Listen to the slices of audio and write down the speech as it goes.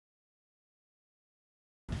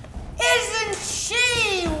Isn't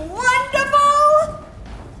she wonderful?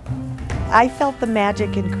 I felt the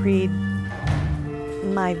magic in Creed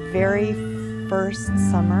my very first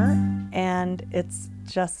summer, and it's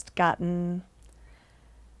just gotten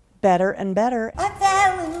better and better. I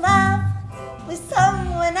fell in love with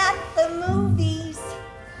someone at the movies.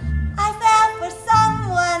 I fell for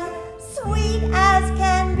someone sweet as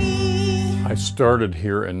can be. I started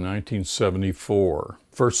here in 1974.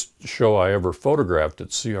 First show I ever photographed at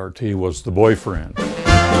CRT was The Boyfriend.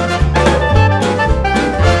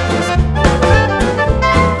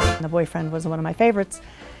 The Boyfriend was one of my favorites,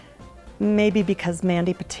 maybe because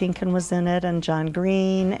Mandy Patinkin was in it, and John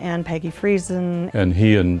Green, and Peggy Friesen. And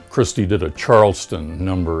he and Christy did a Charleston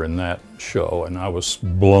number in that show, and I was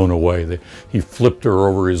blown away. He flipped her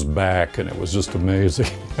over his back, and it was just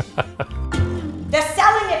amazing. They're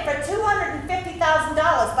selling it for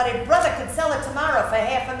 $250,000, but a brother could sell it tomorrow for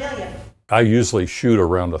 $500,000. I usually shoot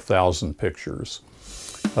around 1,000 pictures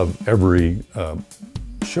of every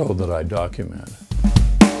show that I document.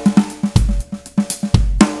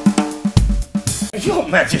 Your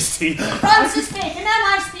Majesty! Francis Bacon, am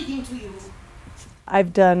I speaking to you?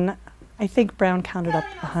 I've done, I think Brown counted up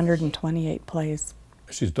 128 plays.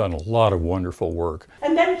 She's done a lot of wonderful work.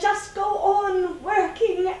 And then just go on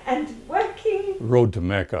working and working. Road to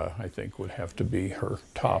Mecca, I think, would have to be her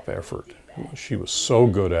top effort. She was so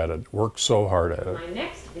good at it, worked so hard at it. My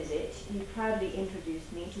next visit, you proudly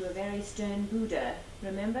introduced me to a very stern Buddha,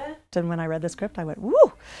 remember? And when I read the script, I went,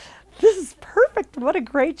 woo, this is perfect, what a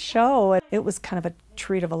great show. It was kind of a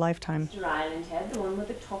treat of a lifetime. Mr. Islandhead, the one with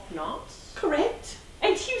the top knot? Correct.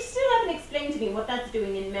 And you still haven't explained to me what that's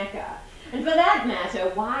doing in Mecca. And for that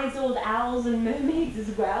matter, wise old owls and mermaids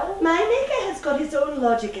as well? My maker has got his own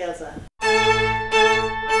logic, Elsa.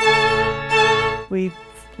 We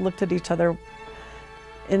looked at each other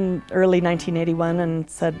in early 1981 and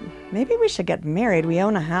said, maybe we should get married. We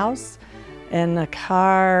own a house and a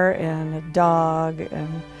car and a dog,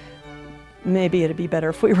 and maybe it'd be better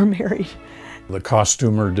if we were married. The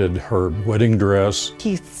costumer did her wedding dress.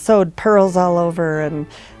 He sewed pearls all over and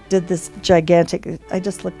did this gigantic, I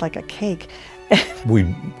just looked like a cake.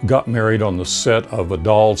 We got married on the set of A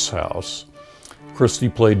Doll's House. Christy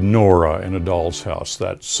played Nora in A Doll's House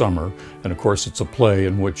that summer, and of course it's a play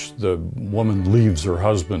in which the woman leaves her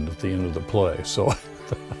husband at the end of the play. So,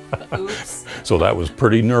 so that was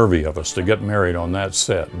pretty nervy of us to get married on that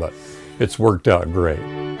set, but it's worked out great.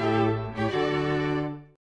 When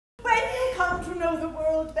you come to know the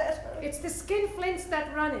world better, It's the skinflints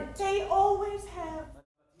that run it. they always have.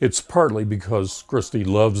 It's partly because Christy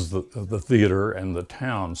loves the theater and the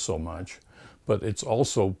town so much, but it's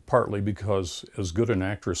also partly because, as good an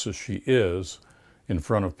actress as she is, in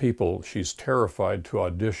front of people, she's terrified to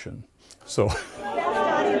audition. So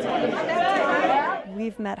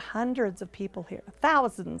We've met hundreds of people here,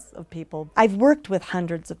 thousands of people. I've worked with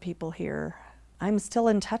hundreds of people here. I'm still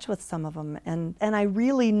in touch with some of them, and I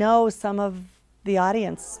really know some of the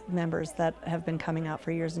audience members that have been coming out for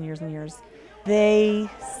years and years and years. They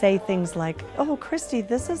say things like, oh, Christy,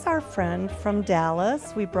 this is our friend from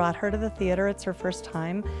Dallas. We brought her to the theater. It's her first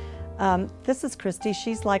time. This is Christy.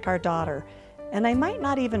 She's like our daughter. And I might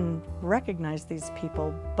not even recognize these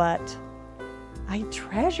people, but I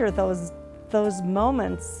treasure those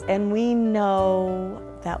moments. And we know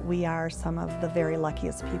that we are some of the very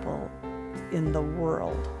luckiest people in the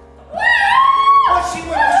world. What's she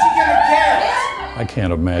gonna get? I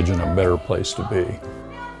can't imagine a better place to be.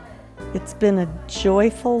 It's been a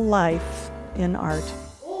joyful life in art.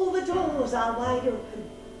 All the doors are wide open.